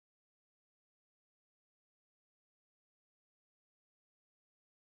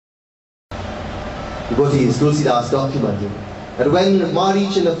devotees, Tulsidas documented that when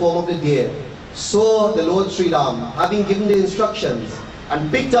Marich in the form of the deer saw the Lord Sri Ram having given the instructions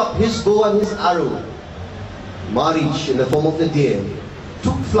and picked up his bow and his arrow, Marich in the form of the deer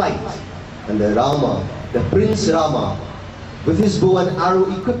took flight, and the Rama, the Prince Rama, with his bow and arrow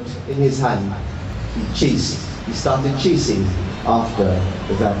equipped in his hand, he started chasing after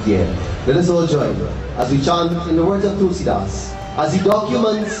that deer. Let us all join as we chant in the words of Tulsidas, as he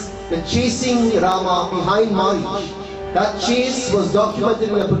documents the chasing Rama behind Marich. That chase was documented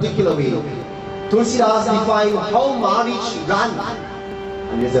in a particular way. Tulsidas defined how Marich ran,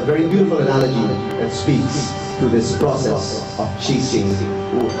 and there's a very beautiful analogy that speaks to this process of chasing.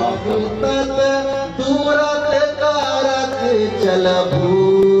 Very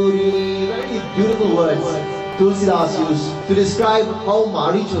beautiful words Tulsidas used to describe how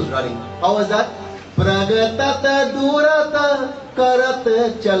Marich was running. How was that? He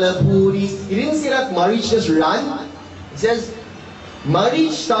didn't say that Marich just ran. He says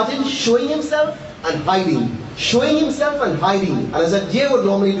Marich started showing himself and hiding, showing himself and hiding, and as a deer would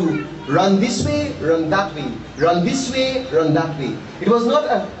normally do, run this way, run that way, run this way, run that way. It was not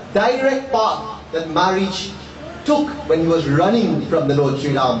a direct path that Marich took when he was running from the Lord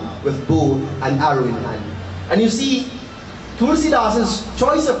Sri Ram with bow and arrow in hand. And you see, Tulsidas'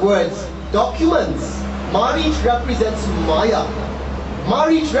 choice of words documents Marich represents Maya.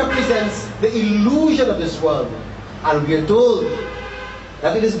 Marich represents the illusion of this world. And we are told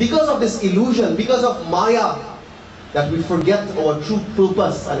that it is because of this illusion, because of Maya, that we forget our true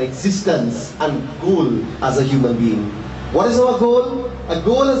purpose and existence and goal as a human being. What is our goal? A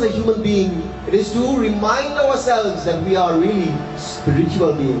goal as a human being, it is to remind ourselves that we are really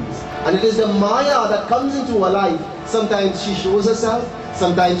spiritual beings. And it is the Maya that comes into our life. Sometimes she shows herself,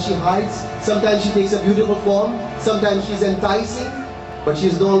 sometimes she hides, sometimes she takes a beautiful form, sometimes she's enticing, but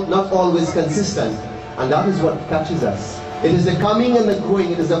she's not always consistent. And that is what catches us. It is the coming and the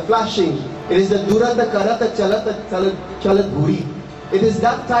going, it is the flashing, it is the durata karata chalata chalat bhuri. It is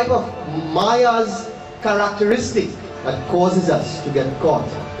that type of Maya's characteristic that causes us to get caught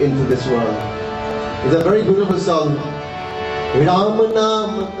into this world. It's a very beautiful song. Ram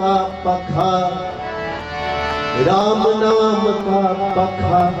Naam Ka Pakha, Ram Naam Ka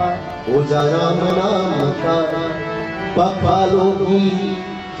Pakha, Oja Ram Naam Ka Pakha Logi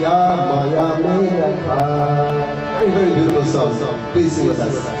Kya Maya Mein Rakha. Very, very beautiful song. Please sing with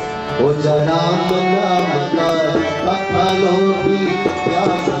us. Oja Ram Naam Ka Pakha Logi Kya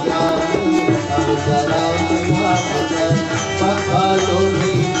Maya Mein Rakha. Oja Ram Naam Ka Pakha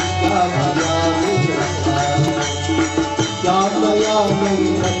Logi Kya Maya Mein Rakha. Kya Maya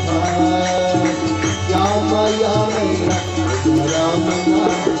Mein Rakha, Kya Maya Mein Rakha, Ram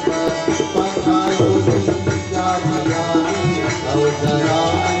Naam Ka Pakha Logi Kya Maya Mein Rakha,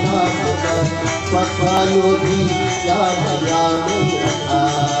 Ram Naam Ka Pakha Logi Kya Maya Mein Rakha.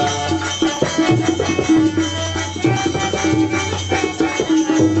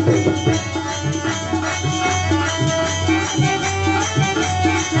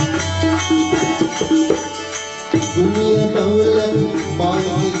 दुनिया दौलत माल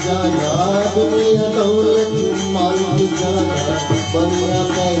की जाना, दुनिया दौलत माल की जाना, बनिया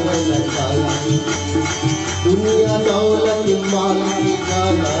पैर लगाई। दुनिया दौलत माल की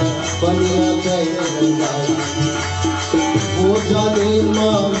जाना, बनिया पैर लगाई। वो जाने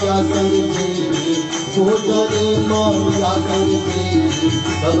माया संग तेरी, वो जाने माया संग तेरी,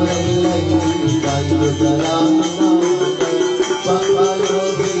 खबर लगी जाई जरा नाम पापा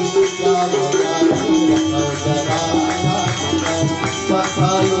लोगी क्या मया नहीं रखा जरा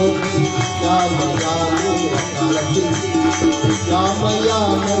पापा लोगी क्या मया नहीं रखा क्या मया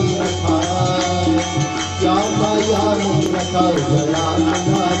नहीं रखा क्या मया नहीं रखा जरा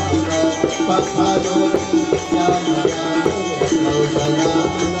पापा लोगी क्या मया नहीं रखा जरा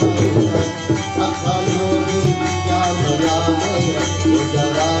पापा लोगी क्या मया नहीं रखा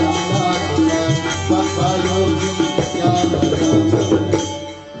जरा पापा लोगी क्या मया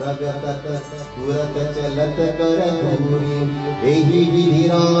तुरत चलत कर दूरी एही विधि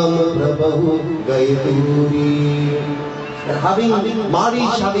राम प्रभु गए दूरी. And having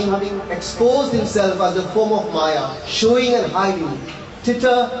exposed himself as a form of Maya, showing and hiding,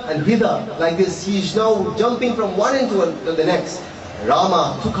 thither and hither, like this, he is now jumping from one end to the next.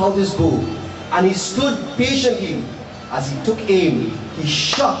 Rama took out his bow and he stood patiently. As he took aim, he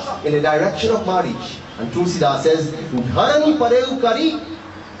shot in the direction of Marich. And Tulsidas says, Dharani pareu kari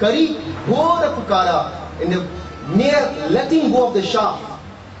ghora pukara. In the mere letting go of the shaft,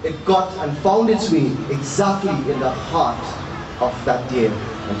 it got and found its way exactly in the heart of that deer.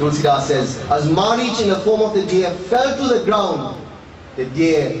 And Tulsidas says, as Marich in the form of the deer fell to the ground, the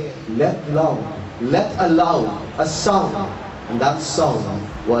deer leapt down let aloud a sound, and that sound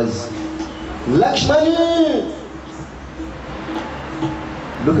was Lakshmana.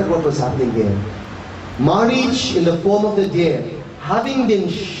 Look at what was happening here. Marich, in the form of the deer, having been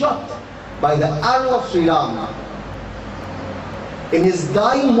shot by the arrow of Sri Ram, in his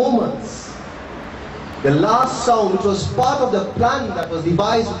dying moments, the last sound, which was part of the plan that was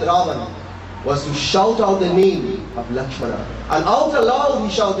devised with Ravan, was to shout out the name of Lakshmana. And out aloud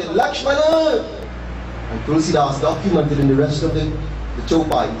he shouted, Lakshmana! And Tulsidas documented in the rest of the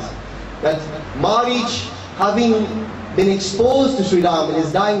Chopais that Marich, having been exposed to Sri Ram in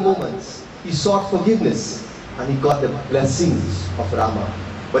his dying moments, he sought forgiveness and he got the blessings of Rama.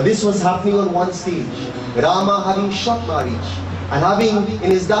 But this was happening on one stage. Rama having shot Marich and having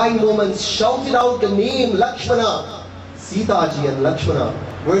in his dying moments shouted out the name Lakshmana. Sitaji and Lakshmana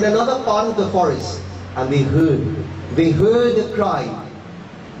were in another part of the forest and they heard the cry.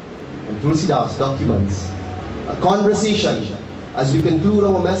 And Tulsidas documents a conversation as we conclude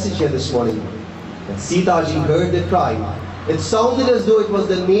our message here this morning. And Sitaji heard the cry. It sounded as though it was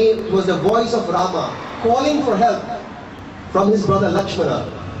the voice of Rama calling for help from his brother Lakshmana.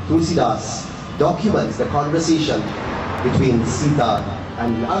 Tulsidas documents the conversation between Sita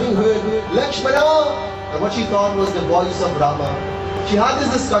and having heard Lakshmana, and what she thought was the voice of Rama. She had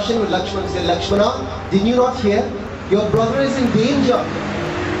this discussion with Lakshmana. She said, Lakshmana, did you not hear? Your brother is in danger.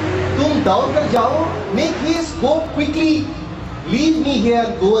 Tum down kar jao, make haste, go quickly. Leave me here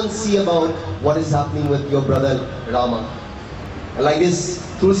and go and see about what is happening with your brother Rama. And like this,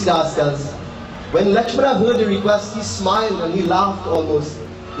 Tulsidas tells, when Lakshmana heard the request, he smiled and he laughed almost.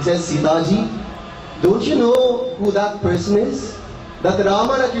 He says, Sitaji, don't you know who that person is? That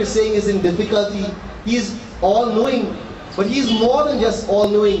Rama that you're saying is in difficulty, he is all-knowing. But he is more than just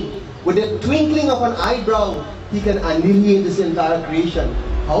all-knowing. With the twinkling of an eyebrow, he can annihilate this entire creation.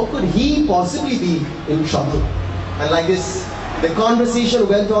 How could he possibly be in trouble? And like this, the conversation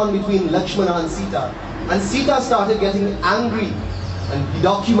went on between Lakshmana and Sita. And Sita started getting angry. And he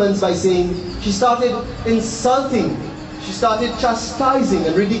documents by saying, she started insulting, she started chastising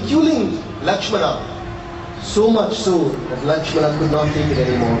and ridiculing Lakshmana. So much so that Lakshmana could not take it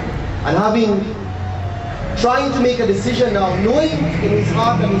anymore. And trying to make a decision now, knowing in his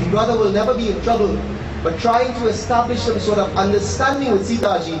heart that his brother will never be in trouble, but trying to establish some sort of understanding with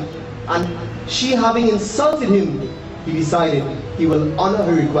Sitaji, and she having insulted him, he decided he will honor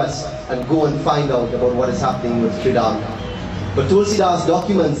her request and go and find out about what is happening with Sri Ram. But Tulsidas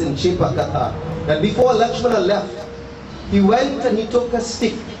documents in Chepa Katha that before Lakshmana left, he went and he took a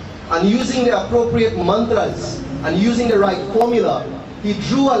stick and using the appropriate mantras and using the right formula, he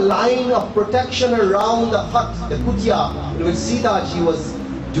drew a line of protection around the hut, the kutia, in which Sitaji was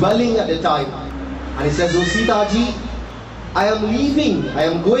dwelling at the time. And he says, oh Sitaji, I am leaving, I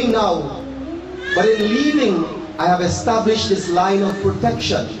am going now, but in leaving, I have established this line of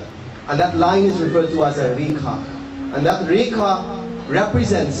protection. And that line is referred to as a rekha. And that rekha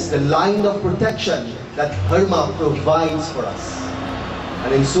represents the line of protection that Dharma provides for us.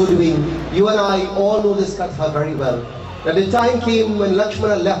 And in so doing, you and I all know this katha very well. That the time came when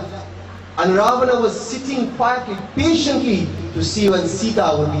Lakshmana left and Ravana was sitting quietly, patiently to see when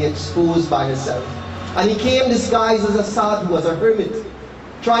Sita would be exposed by herself. And he came disguised as a sadhu, as a hermit,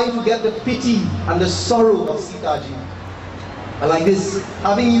 trying to get the pity and the sorrow of Sitaji. And like this,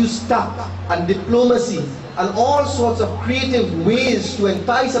 having used tact and diplomacy and all sorts of creative ways to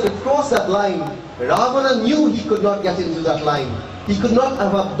entice her to cross that line, Ravana knew he could not get into that line. He could not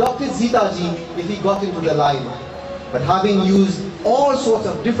have abducted Sitaji if he got into the line. But having used all sorts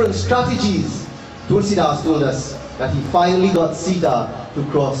of different strategies, Tulsidas told us that he finally got Sita to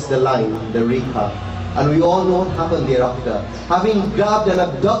cross the line, the rekha. And we all know what happened thereafter. Having grabbed and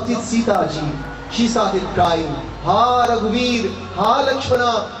abducted Sitaji, she started crying, Ha Raghuveer, Ha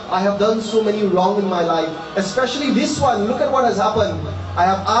Lakshmana, I have done so many wrong in my life. Especially this one, look at what has happened. I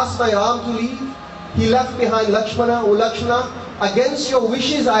have asked my Ram to leave. He left behind Lakshmana. Oh Lakshmana, against your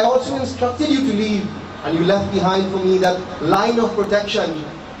wishes I also instructed you to leave. And you left behind for me that line of protection.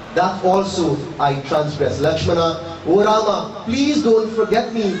 That also I transgressed. Lakshmana, oh Rama, please don't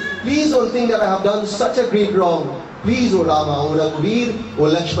forget me. Please don't think that I have done such a great wrong. Please, oh Rama, oh Raghuveer, oh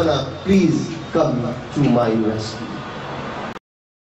Lakshmana, please come to my rescue.